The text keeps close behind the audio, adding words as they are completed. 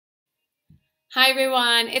Hi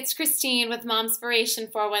everyone, it's Christine with Momspiration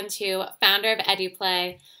 412, founder of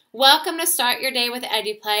EduPlay. Welcome to start your day with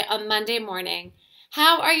EduPlay on Monday morning.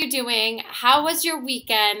 How are you doing? How was your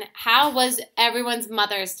weekend? How was everyone's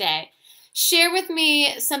Mother's Day? Share with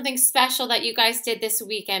me something special that you guys did this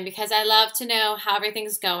weekend because I love to know how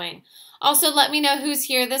everything's going. Also, let me know who's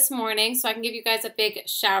here this morning so I can give you guys a big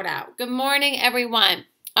shout out. Good morning, everyone.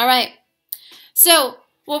 All right, so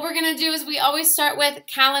what we're going to do is we always start with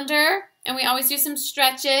calendar. And we always do some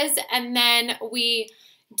stretches, and then we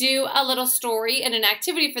do a little story and an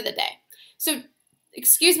activity for the day. So,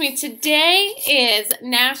 excuse me, today is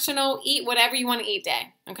National Eat Whatever You Want to Eat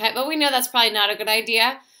Day, okay? But we know that's probably not a good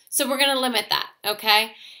idea, so we're going to limit that,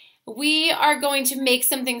 okay? We are going to make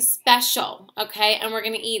something special, okay? And we're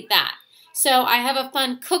going to eat that. So I have a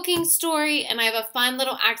fun cooking story, and I have a fun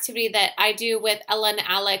little activity that I do with Ella and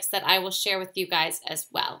Alex that I will share with you guys as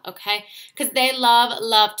well, okay? Because they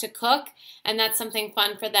love to cook, and that's something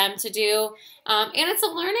fun for them to do. And it's a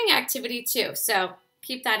learning activity too, so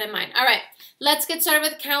keep that in mind. All right, let's get started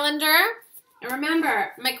with the calendar. And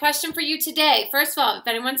remember, my question for you today, first of all, if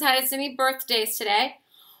anyone has any birthdays today,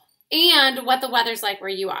 and what the weather's like where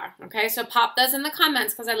you are, okay? So pop those in the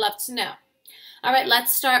comments because I'd love to know. All right,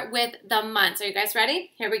 let's start with the months. Are you guys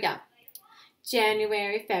ready? Here we go.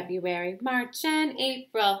 January, February, March, and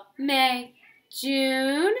April, May,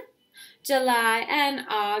 June, July, and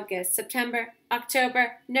August, September,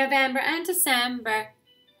 October, November, and December.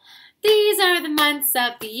 These are the months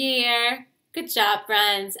of the year. Good job,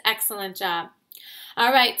 friends. Excellent job.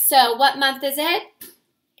 All right, so what month is it?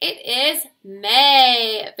 It is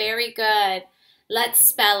May. Very good. Let's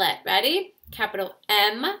spell it. Ready? Capital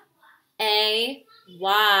M-A-Y.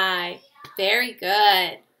 Very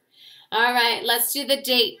good. All right, let's do the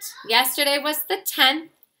date. Yesterday was the 10th.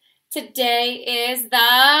 Today is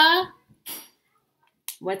the,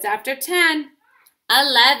 what's after 10?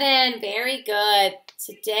 11. Very good.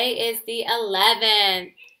 Today is the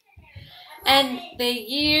 11th. And the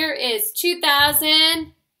year is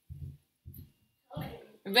 2000.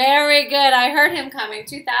 Very good. I heard him coming.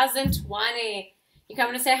 2020. You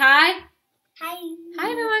coming to say hi? Hi.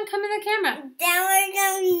 Hi, everyone. Come in the camera. Then we're going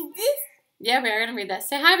to read this. Yeah, we're going to read this.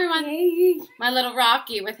 Say hi, everyone. My little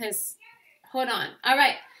Rocky with his hood on. All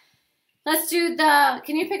right. Let's do the,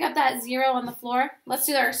 can you pick up that 0 on the floor? Let's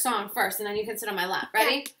do our song first, and then you can sit on my lap.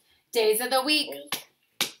 Ready? Days of the week.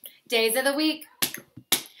 Days of the week.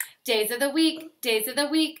 Days of the week. Days of the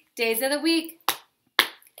week. Days of the week.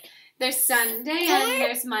 There's Sunday and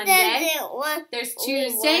there's Monday. There's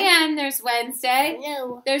Tuesday and there's Wednesday.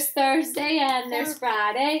 There's Thursday and there's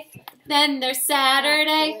Friday. Then there's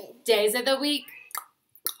Saturday. Days of the week.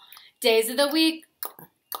 Days of the week.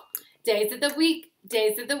 Days of the week.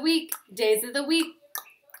 Days of the week. Days of the week.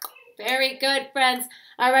 Very good, friends.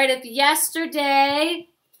 All right, if yesterday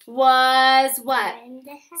was what?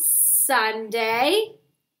 Sunday.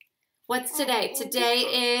 What's today?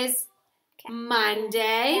 Today is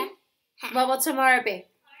Monday. What will tomorrow be?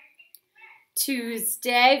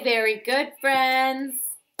 Tuesday. Very good, friends.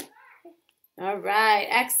 All right.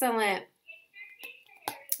 Excellent.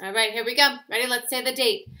 All right. Here we go. Ready? Let's say the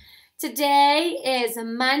date. Today is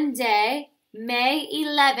Monday, May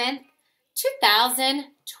 11th,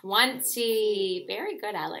 2020. Very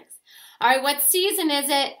good, Alex. All right. What season is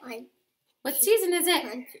it? What season is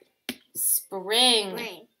it?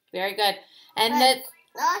 Spring. Very good. And not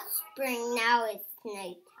spring, now it's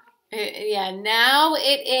nighttime. Yeah, now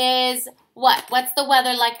it is what? What's the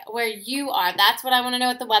weather like where you are? That's what I want to know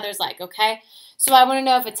what the weather's like, okay? So I want to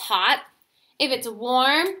know if it's hot, if it's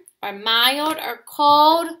warm, or mild, or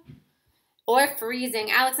cold, or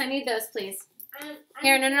freezing. Alex, I need those, please.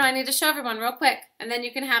 Here, no, I need to show everyone real quick, and then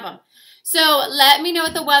you can have them. So let me know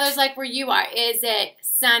what the weather's like where you are. Is it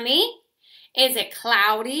sunny? Is it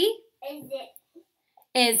cloudy?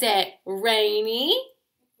 Is it rainy?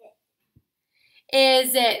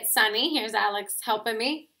 Is it sunny? Here's Alex helping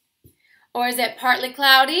me. Or is it partly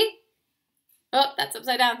cloudy? Oh, that's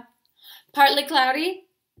upside down. Partly cloudy.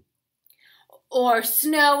 Or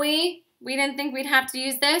snowy. We didn't think we'd have to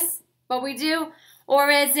use this, but we do.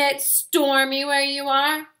 Or is it stormy where you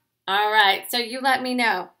are? All right, so you let me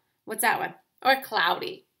know. What's that one? Or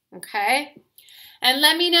cloudy, okay? And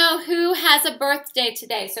let me know who has a birthday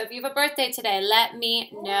today. So if you have a birthday today, let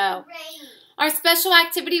me know. Our special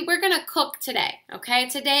activity, we're going to cook today, okay?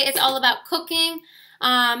 Today is all about cooking,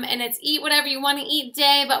 and it's eat whatever you want to eat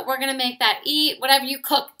day, but we're going to make that eat whatever you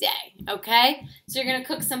cook day, okay? So you're going to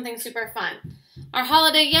cook something super fun. Our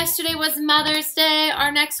holiday yesterday was Mother's Day.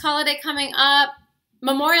 Our next holiday coming up,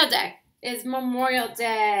 Memorial Day, is Memorial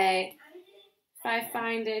Day. If I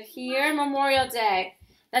find it here, Memorial Day.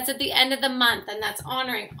 That's at the end of the month, and that's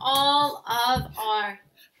honoring all of our...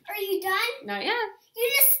 Are you done? Not yet. You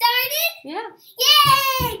just started? Yeah.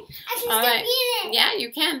 Yay! I can All still right. eat it. Yeah,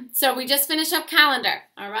 you can. So we just finished up calendar,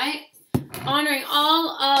 all right? Honoring all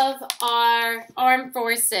of our armed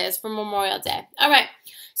forces for Memorial Day. All right.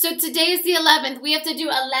 So today is the 11th. We have to do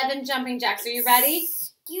 11 jumping jacks. Are you ready?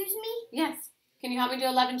 Excuse me? Yes. Can you help me do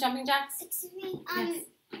 11 jumping jacks? Excuse me? Yes.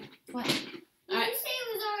 What? Did All right. you say it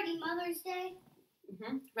was already Mother's Day?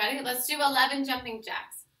 Ready? Let's do 11 jumping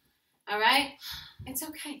jacks. All right? It's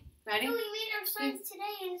okay. Ready? No, we made our friends today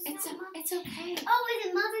and it's not Mother's It's okay. Oh, is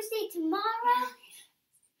it Mother's Day tomorrow?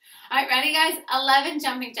 All right, ready, guys? 11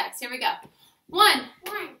 jumping jacks. Here we go. 1,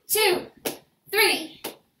 2, 3,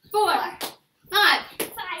 4, 5,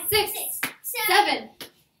 6, 7,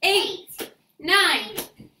 8, 9,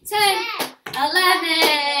 10,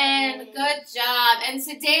 11. Good job. And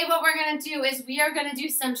today what we're going to do is we are going to do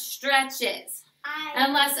some stretches.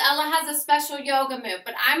 Unless Ella has a special yoga move.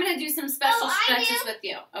 But I'm going to do some special stretches with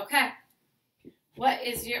you. Okay? What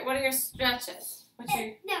are your stretches? What's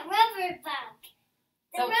your... The rubber bug.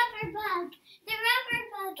 The rubber bug. The rubber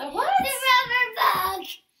bug. The what? The rubber bug.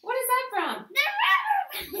 What is that from? The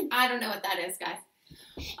rubber bug. I don't know what that is, guys.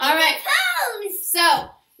 All right. Pose. So,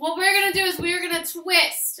 what we're going to do is we're going to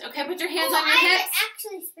twist. Okay, put your hands on your hips.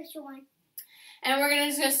 Actually, special one. And we're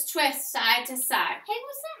going to just twist side to side. Hey,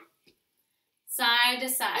 what's that? Side to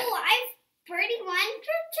side. Oh, I've birdie one.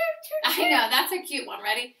 I know, that's a cute one.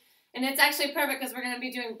 Ready? And it's actually perfect because we're going to be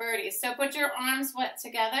doing birdies. So put your arms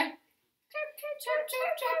together?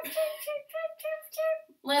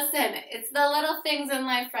 Listen, it's the little things in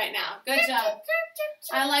life right now. Good job.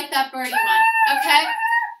 I like that birdie one. Okay?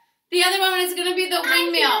 The other one is going to be the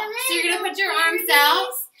windmill. So you're going to put your arms out.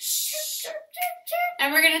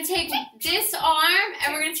 And we're going to take this arm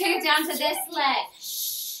and we're going to take it down to this leg.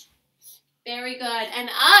 Very good. And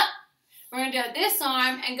up. We're going to do this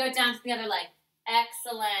arm and go down to the other leg.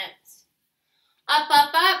 Excellent. Up,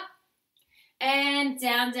 up, up. And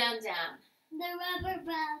down, down, down. The rubber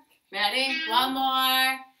bug. Ready? One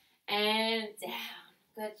more. And down.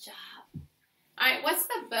 Good job. All right, what's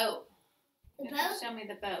the boat? The boat? Show me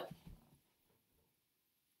the boat.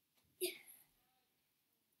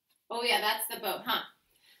 Oh, yeah, that's the boat, huh?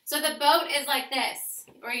 So the boat is like this,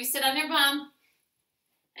 where you sit on your bum,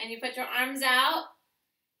 and you put your arms out,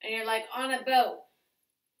 and you're like on a boat.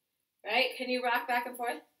 Right? Can you rock back and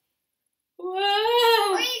forth?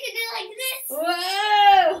 Whoa! Or you can do like this.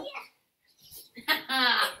 Whoa!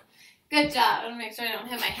 Yeah. Good job. I want to make sure I don't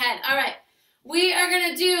hit my head. All right. We are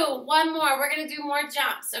going to do one more. We're going to do more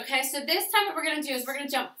jumps. Okay? So this time what we're going to do is we're going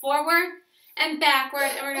to jump forward and backward,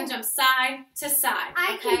 and we're going to jump side to side.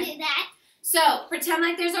 I can do that. So pretend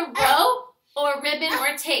like there's a rope or ribbon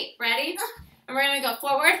or tape. Ready? And we're going to go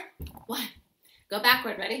forward. 1. Go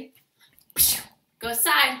backward. Ready? Go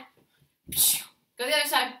side. Go the other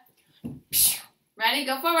side. Ready?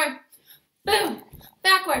 Go forward. Boom.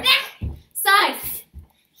 Backward. Side.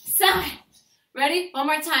 Side. Ready? One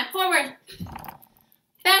more time. Forward.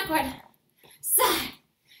 Backward. Side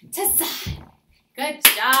to side. Good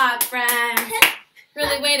job, friends.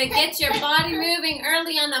 Really way to get your body moving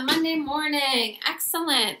early on a Monday morning.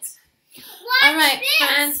 Excellent. All right,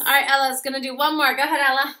 friends. All right, Ella's going to do one more. Go ahead,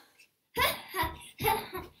 Ella.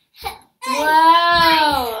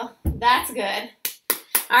 Whoa. That's good.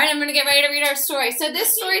 All right, I'm going to get ready to read our story. So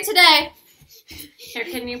this story today, here,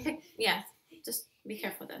 can you pick? Yeah, just be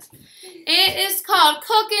careful with this. It is called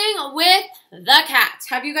Cooking with the Cat.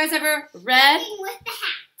 Have you guys ever read Cooking with the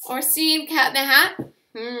Hat. or seen Cat in the Hat?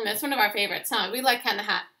 That's one of our favorites, huh? We like Cat in the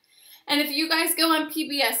Hat. And if you guys go on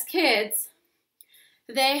PBS Kids,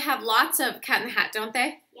 they have lots of Cat in the Hat, don't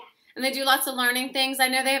they? Yeah. And they do lots of learning things. I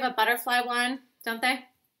know they have a butterfly one, don't they?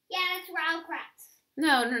 Yeah, that's Rugrats.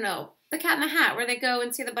 No. The Cat in the Hat, where they go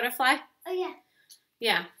and see the butterfly. Oh, yeah.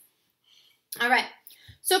 Yeah. All right.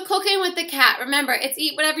 So cooking with the cat. Remember, it's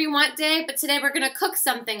eat whatever you want day, but today we're going to cook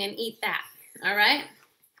something and eat that. All right?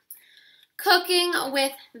 Cooking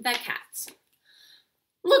with the cat.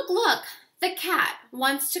 Look. The cat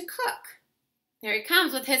wants to cook. There he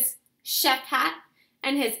comes with his chef hat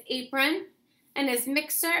and his apron and his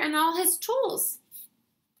mixer and all his tools.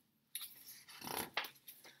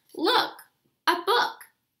 Look, a book.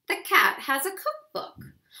 The cat has a cookbook.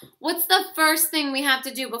 What's the first thing we have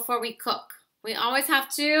to do before we cook? We always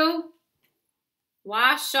have to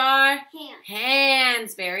wash our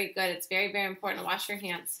hands. Very good. It's very, very important to wash your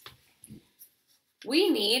hands. We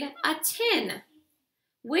need a tin.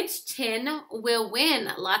 Which tin will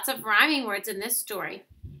win? Lots of rhyming words in this story.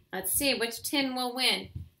 Let's see which tin will win.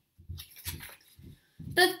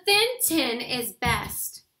 The thin tin is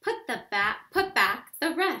best. Put back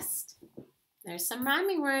the rest. There's some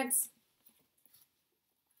rhyming words.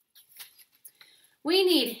 We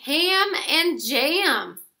need ham and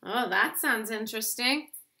jam. Oh, that sounds interesting.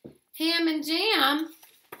 Ham and jam.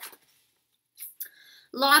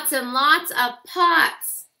 Lots and lots of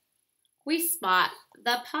pots. We spot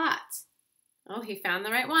the pot. Oh, he found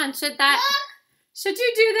the right one. Should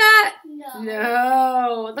you do that? No.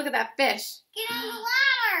 No. Look at that fish. Get on the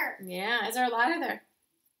ladder. Yeah, is there a ladder there?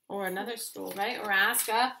 Or another stool, right? Or ask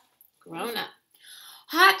a grown-up.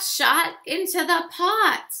 Hot shot into the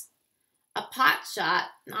pot. A pot shot,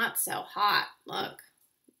 not so hot. Look,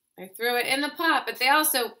 they threw it in the pot, but they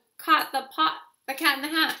also caught the cat in the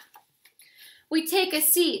hat. We take a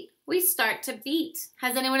seat. We start to beat.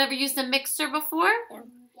 Has anyone ever used a mixer before?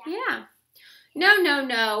 Yeah.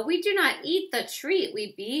 No. We do not eat the treat.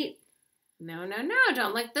 We beat. No.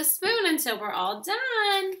 Don't lick the spoon until we're all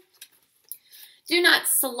done. Do not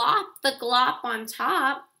slop the glop on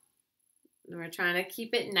top. We're trying to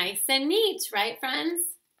keep it nice and neat, right, friends?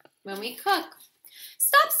 When we cook.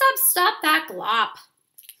 Stop that glop.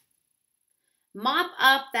 Mop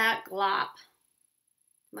up that glop.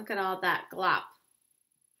 Look at all that glop.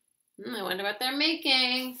 I wonder what they're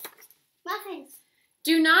making. Muffins.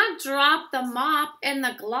 Do not drop the mop in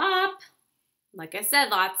the glop. Like I said,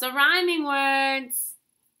 lots of rhyming words.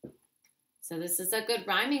 So this is a good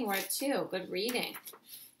rhyming word too. Good reading.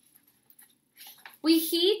 We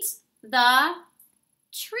heat the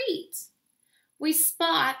treat. We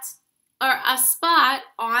spot a spot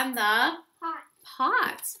on the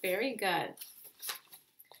pot. Very good.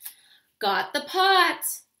 Got the pot.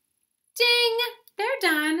 Ding, they're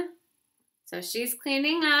done. So she's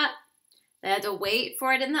cleaning up. They had to wait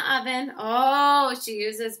for it in the oven. Oh, she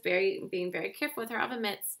uses being very careful with her oven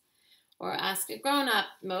mitts. Or ask a grown-up.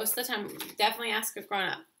 Most of the time, definitely ask a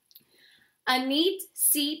grown-up. A neat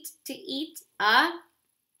seat to eat a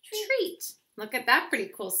treat. Look at that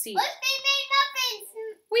pretty cool seat. Look, they made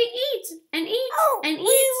muffins. We eat and eat and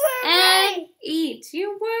eat and eat.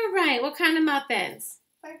 You were right. What kind of muffins?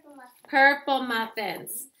 Purple muffins. Purple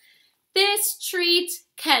muffins. This treat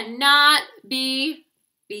cannot be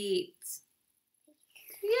beat.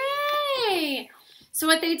 Yay! So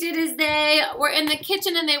what they did is they were in the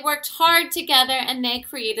kitchen and they worked hard together and they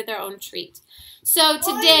created their own treat. So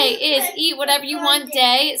today is Eat Whatever You Want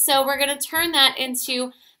Day. So we're going to turn that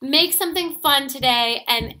into make something fun today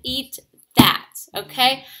and eat that,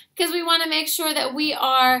 okay? Because we want to make sure that we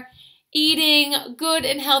are eating good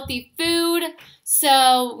and healthy food.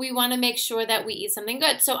 So we want to make sure that we eat something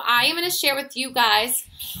good. So I am going to share with you guys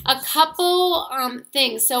a couple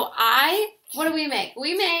things. So what do we make?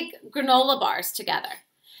 We make granola bars together.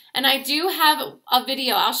 And I do have a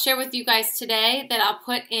video I'll share with you guys today that I'll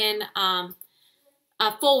put in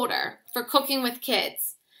a folder for cooking with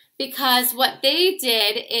kids. Because what they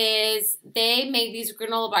did is they made these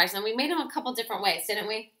granola bars. And we made them a couple different ways, didn't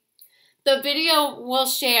we? The video we'll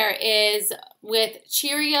share is with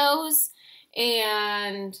Cheerios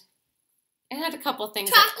and it had a couple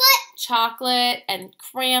things. Chocolate and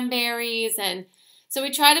cranberries. And so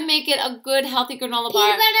we try to make it a good, healthy granola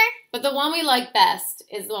bar. Peanut butter. But the one we like best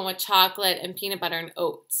is the one with chocolate and peanut butter and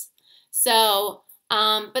oats. So,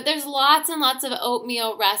 but there's lots and lots of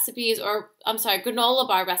oatmeal recipes, granola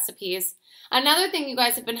bar recipes. Another thing you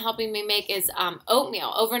guys have been helping me make is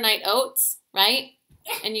oatmeal, overnight oats, right?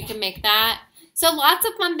 And you can make that. So lots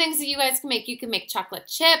of fun things that you guys can make. You can make chocolate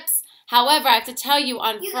chips. However, I have to tell you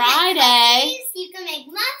on Friday, you can make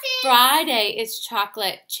muffins. Friday is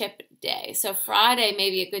chocolate chip day. So Friday may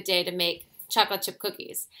be a good day to make chocolate chip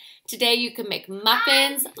cookies. Today you can make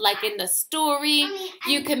muffins like in the story.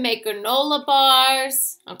 You can make granola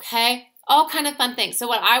bars, okay? All kind of fun things. So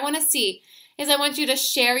what I want to see is I want you to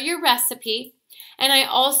share your recipe and I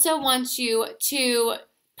also want you to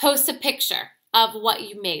post a picture of what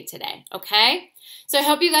you made today, okay? So I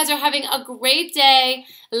hope you guys are having a great day.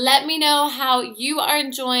 Let me know how you are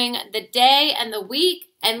enjoying the day and the week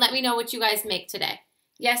and let me know what you guys make today.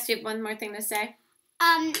 Yes, do you have one more thing to say?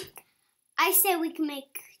 I say we can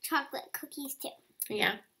make chocolate cookies too.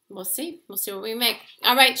 Yeah, we'll see. We'll see what we make.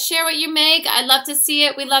 All right, share what you make. I'd love to see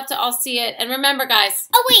it. We'd love to all see it. And remember, guys.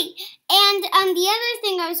 Oh, wait. And the other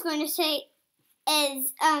thing I was going to say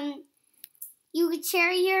is you could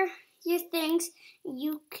share your things.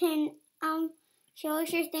 You can show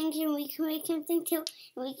us your things and we can make something too.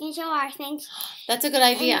 And we can show our things. That's a good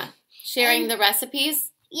idea. Sharing the recipes.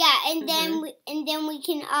 Yeah, and then we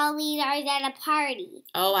can all eat ours at a party.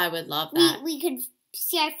 Oh, I would love that. We could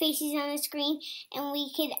see our faces on the screen, and we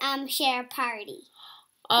could share a party.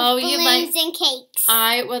 Oh, with balloons and cakes.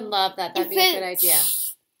 I would love that. That'd be a good idea.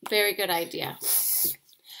 Very good idea.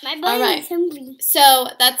 My belly is hungry. So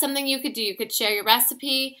that's something you could do. You could share your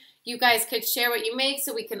recipe. You guys could share what you make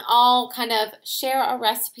so we can all kind of share our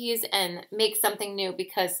recipes and make something new,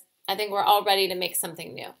 because I think we're all ready to make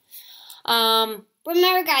something new.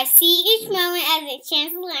 Remember, guys, see each moment as a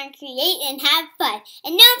chance to learn, create, and have fun.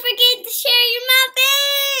 And don't forget to share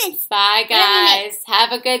your muffins! Bye, guys.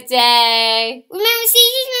 Have a good day. Remember,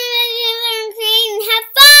 see each moment as a chance to learn, create, and have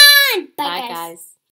fun! Bye, guys.